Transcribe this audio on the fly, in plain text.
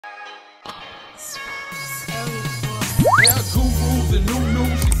the new,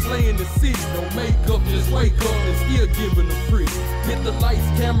 she slaying the city. No makeup, just wake up and still giving them pretty. Hit the lights,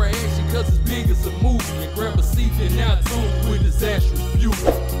 camera, action, cause it's big as a movie. And grab a seat and now tune with Disastrous Beauty.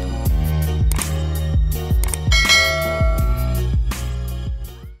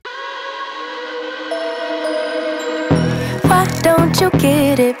 Why don't you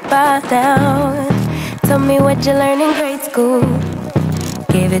get it by now? Tell me what you learned in grade school.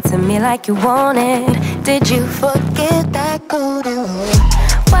 Give it to me like you want it. Did you forget that golden rule?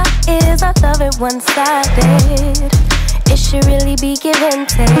 Why is our love it one-sided? It should really be give and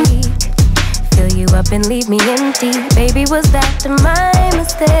take. Fill you up and leave me empty. Baby, was that my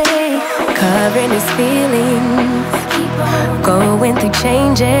mistake? Covering his feelings, going through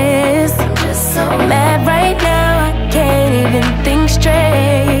changes. I'm just so mad right now, I can't even think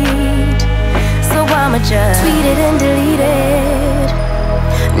straight. So I'ma just tweet it and delete it,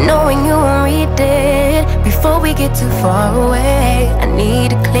 knowing you won't read it. Before we get too far away, I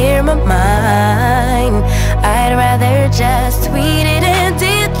need to clear my mind. I'd rather just tweet it and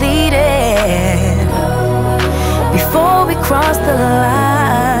delete it before we cross the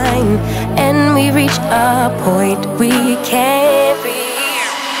line and we reach a point we can't reach.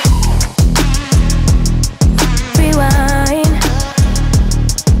 Rewind,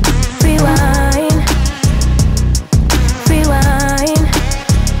 rewind, rewind.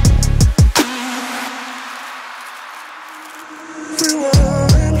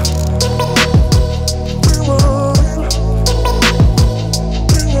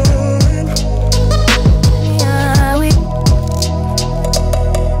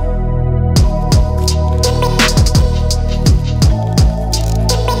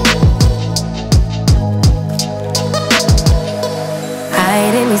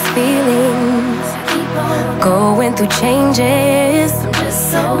 Feelings, going through changes. I'm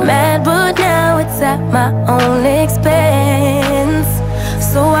just so mad, but now it's at my own expense.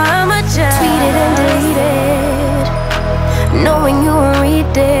 So I'ma just tweet it and delete it, knowing you won't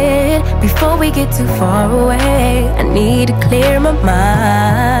read it. Before we get too far away, I need to clear my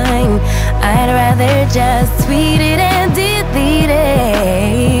mind. I'd rather just tweet it and delete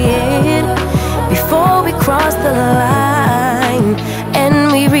it before we cross the line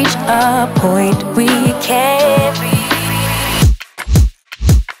and we reach a point we can't reach.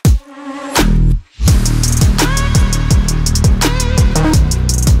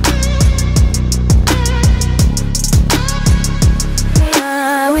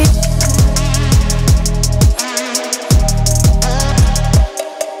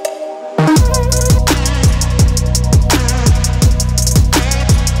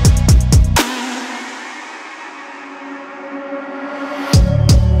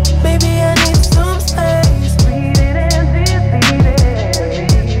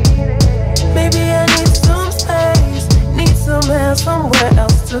 Somewhere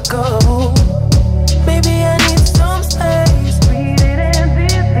else to go. Maybe I need some space. Read it and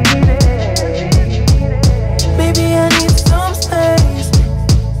delete it. Maybe I need some space.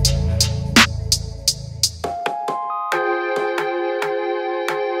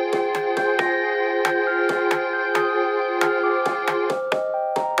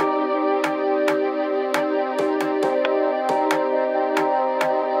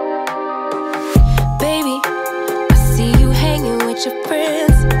 Baby, with your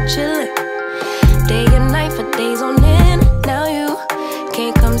friends, chillin', day and night for days on end. Now you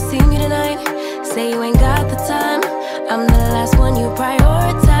can't come see me tonight. Say you ain't got the time. I'm the last one you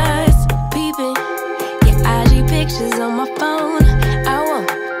prioritize. Peeping your IG pictures on my phone. I won't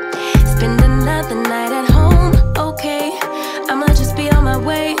spend another night at home. Okay, I'ma just be on my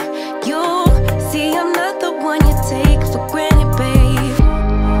way. You'll see I'm not the one you take for granted, babe.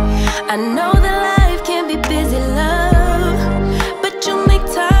 I know that life can be busy, love.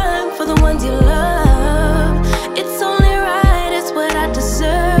 You love, it's only right, it's what I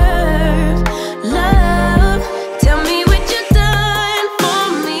deserve. Love, tell me what you done for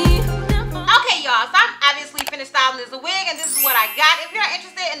me. Okay, y'all, so I'm obviously finished styling this wig, and this is what I got. If you're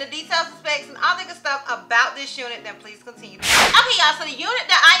interested in the details, specs, and all the good stuff about this unit, then please continue. Okay, y'all, so the unit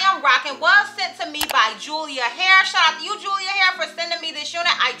that I am rocking was sent to me by JULIAHAIR. Shout out to you, JULIAHAIR, for sending me this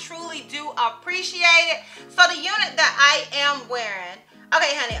unit. I truly do appreciate it. So the unit that I am wearing,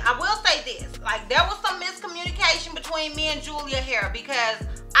 okay, honey, I will say this. Like, there was some miscommunication between me and JULIAHAIR because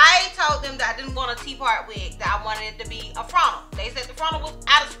I told them that I didn't want a T-part wig, that I wanted it to be a frontal. They said the frontal was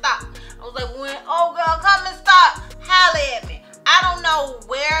out of stock. I was like, oh girl, come in stock, holla at me. I don't know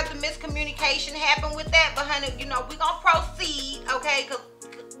where the miscommunication happened with that, but honey, you know, we're gonna proceed, okay, because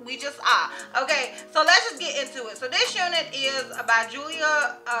we just are. Okay, so So let's just get into it. So this unit is by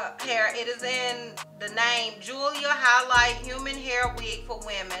JULIAHAIR. It is in the name Julia Highlight Human Hair Wig for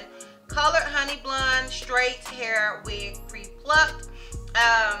Women. Colored honey blonde straight hair wig pre-plucked.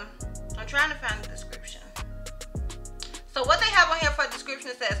 I'm trying to find the description. So what they have on here for the description,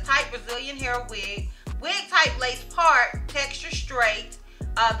 it says type Brazilian hair wig. Wig type lace part, texture straight.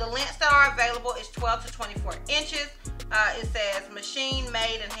 The lengths that are available is 12 to 24 inches. It says machine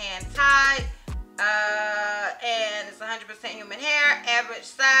made and hand tied. And it's 100% human hair, average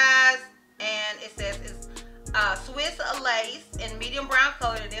size. And it says it's Swiss lace in medium brown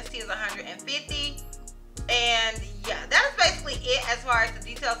color. The density is 150. And yeah, that is basically it as far as the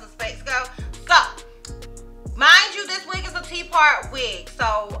details and specs go. So, mind you, this wig is a T-part wig.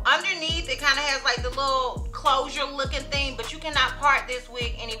 So underneath, it kind of has like the little closure looking thing, but you cannot part this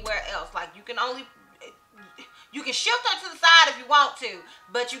wig anywhere else. Like you can shift her to the side if you want to,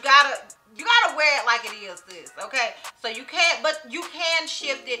 but you gotta wear it like it is this, okay? So you can't, but you can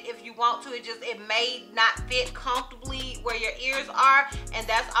shift it if you want to. It may not fit comfortably where your ears are, and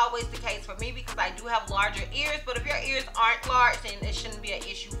that's always the case for me because I do have larger ears. But if your ears aren't large, then it shouldn't be an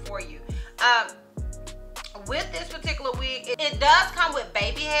issue for you. With this particular wig, it does come with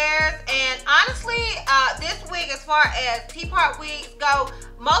baby hairs, and honestly, this wig, as far as T-part wigs go,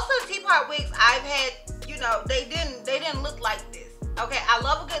 most of the T-part wigs I've had, you know, they didn't look like this. Okay, I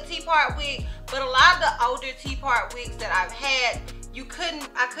love a good T-part wig, but a lot of the older T-part wigs that I've had,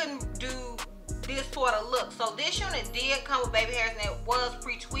 I couldn't do this sort of look. So this unit did come with baby hairs, and it was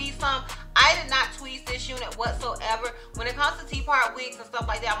pre-tweezed some. I did not tweeze this unit whatsoever. When it comes to T-part wigs and stuff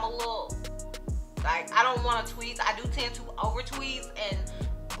like that, I'm a little, like, I don't want to tweeze. I do tend to over tweeze, and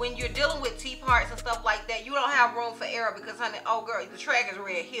when you're dealing with T-parts and stuff like that, you don't have room for error because, honey, oh girl, the track is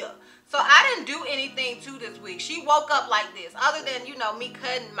red here. So I didn't do anything to this wig. She woke up like this, other than, you know, me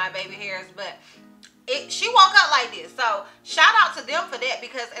cutting my baby hairs, but she woke up like this. So shout out to them for that,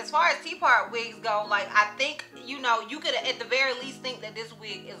 because as far as T-part wigs go, like, I think, you know, you could at the very least think that this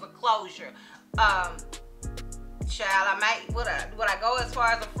wig is a closure. Child, I might, would I go as far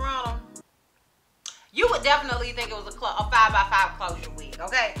as a frontal? You would definitely think it was a 5x5 closure wig,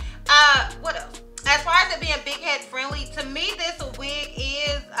 okay? What else? As far as it being big head friendly, to me this wig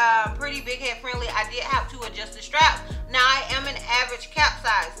is pretty big head friendly. I did have to adjust the straps. Now I am an average cap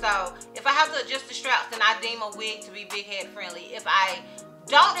size, so if I have to adjust the straps, then I deem a wig to be big head friendly. If I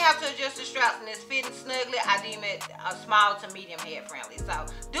don't have to adjust the straps and it's fitting snugly, I deem it a small to medium head friendly. So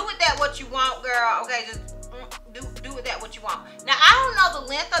do with that what you want, girl, okay? Just do with that what you want. Now I don't know the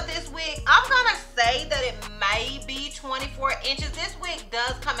length of this wig. I'm gonna say that it may be 24 inches. This wig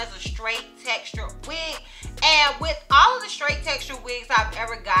does come as a straight texture wig, and with all of the straight texture wigs I've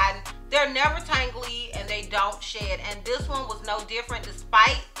ever gotten, they're never tangly and they don't shed, and this one was no different.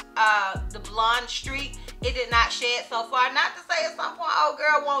 Despite the blonde streak, it did not shed so far. Not to say at some point, oh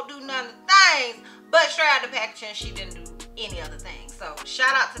girl won't do none of the things, but straight out of the packaging, she didn't do any other things. So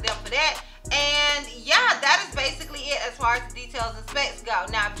shout out to them for that. And yeah, that is basically it as far as the details and specs go.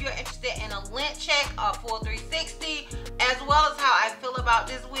 Now, if you're interested in a length check, a full 360, as well as how I feel about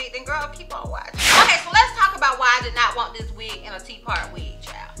this wig, then girl, keep on watching. Okay, so let's talk about why I did not want this wig in a T-part wig,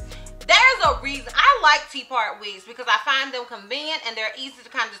 child. There's a reason. I like T-part wigs because I find them convenient and they're easy to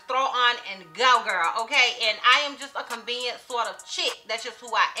kind of just throw on and go, girl, okay? And I am just a convenient sort of chick. That's just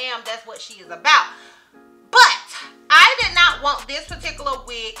who I am. That's what she is about. But I did not want this particular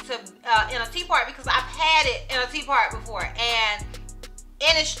wig to in a T-part because I've had it in a T-part before, and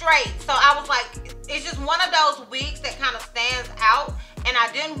it's straight. So I was like, it's just one of those wigs that kind of stands out, and I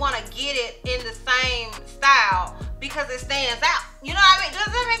didn't want to get it in the same style because it stands out. You know what I mean?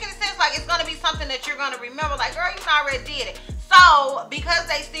 Does that make any sense? Like, it's going to be something that you're going to remember. Like, girl, you already did it. So because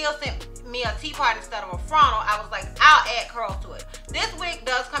they still sent me a T-part instead of a frontal, I was like, I'll add curls to it. This wig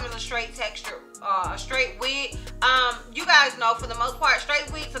does come as a straight texture, a straight wig. You guys know, for the most part, straight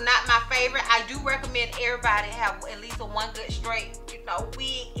wigs are not my favorite. I do recommend everybody have at least one good straight, you know,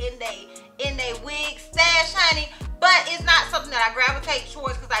 wig in they wig stash, honey. But it's not something that I gravitate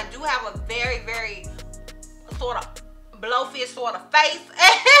towards because I do have a very, very sort of blowfish sort of face.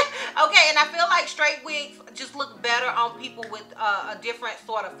 Okay, and I feel like straight wigs just look better on people with a different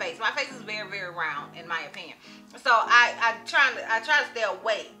sort of face. My face is very, very round in my opinion. So I try to stay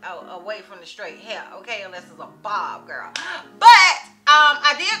away from the straight hair, okay, unless it's a bob, girl. But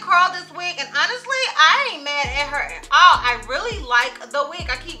I did curl this wig, and honestly, I ain't mad at her at all. I really like the wig.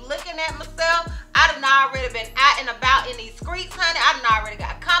 I keep looking at myself. I done already been out and about in these streets, honey. I done already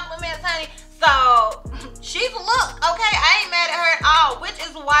got compliments, honey. So she's a look, okay? I ain't mad at her at all, which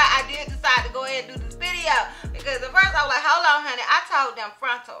is why I did decide to go ahead and do this video. Because at first I was like, hold on, honey. I told them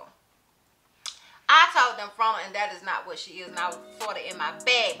frontal. I told them from her, and that is not what she is, and I was sort of in my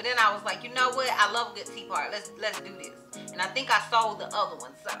bag. But then I was like, you know what? I love a good tea party. Let's do this. And I think I sold the other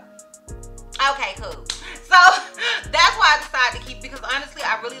one, so. Okay, cool. So that's why I decided to keep, because honestly,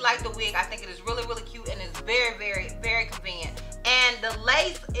 I really like the wig. I think it is really, really cute, and it's very, very, very convenient. And the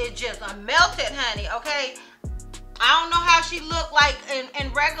lace is just melted, honey, okay? I don't know how she looked like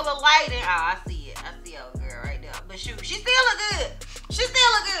in regular lighting. Oh, I see it. I see old girl right there. But shoot, she still look good. She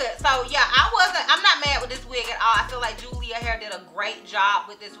still look good. So yeah, I'm not mad with this wig at all. I feel like JULIAHAIR did a great job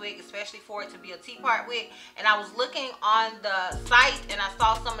with this wig, especially for it to be a tea part wig. And I was looking on the site and I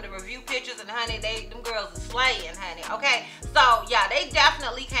saw some of the review pictures, and honey, them girls are slaying, honey. Okay, so yeah, they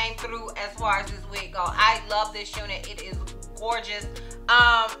definitely came through as far as this wig go. I love this unit. It is gorgeous.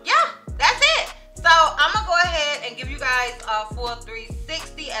 Yeah, that's it. So I'm gonna go ahead and give you guys a full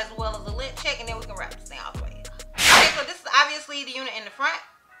 360 as well as a lip check, and then we can wrap this thing all the way. Okay, so this is obviously the unit in the front.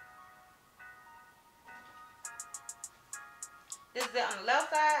 This is it on the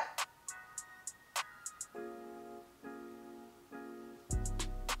left side.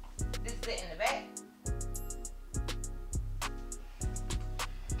 This is it in the back.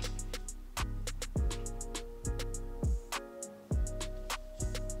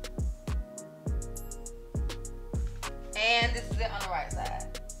 And this is it on the right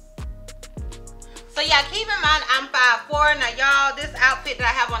side. So yeah, keep in mind I'm 5'4". Now y'all, this outfit that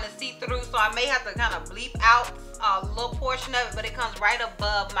I have on is see-through, so I may have to kind of bleep out a little portion of it, but it comes right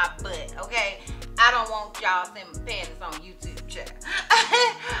above my butt, okay? I don't want y'all seeing my panties on YouTube, chat.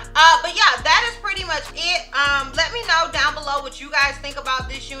 But yeah, that is pretty much it. Let me know down below what you guys think about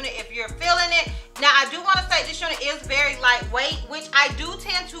this unit, if you're feeling it. Now, I do want to say this unit is very lightweight, which I do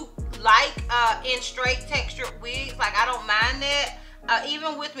tend to like in straight textured wigs. Like, I don't mind that.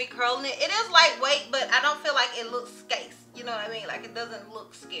 Even with me curling it, it is lightweight, but I don't feel like it looks scarce. You know what I mean? Like, it doesn't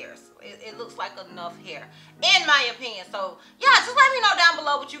look scarce. It looks like enough hair, in my opinion. So yeah, just let me know down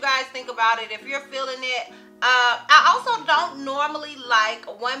below what you guys think about it, if you're feeling it. I also don't normally like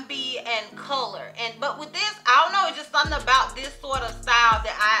 1B and color, but with this, I don't know, it's just something about this sort of style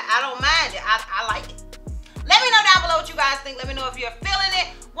that I don't mind it. I like it. Let me know down below what you guys think. Let me know if you're feeling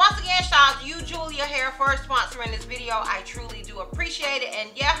it. Once again, shout out to you, JULIAHAIR, for sponsoring this video. I truly do appreciate it.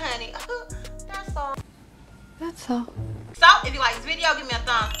 And yeah, honey, that's all. That's all. So, if you like this video, give me a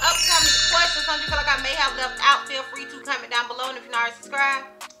thumbs up. Tell me the questions, something you feel like I may have left out. Feel free to comment down below. And if you're not already subscribed,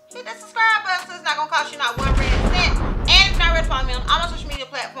 hit that subscribe button so it's not going to cost you not 1 red cent. And if you're not ready to follow me on all my social media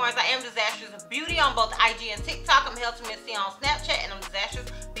platforms, I am DizastrousBeauty on both IG and TikTok. I'm Held to Miss C on Snapchat, and I'm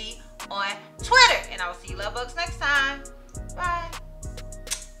DizastrousBeauty on Twitter. And I will see you love bugs next time. Bye.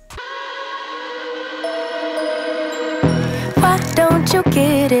 Why don't you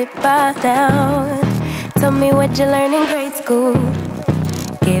get it by now? Tell me what you learned in grade school.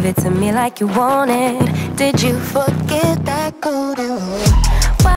 Give it to me like you want it. Did you forget that code?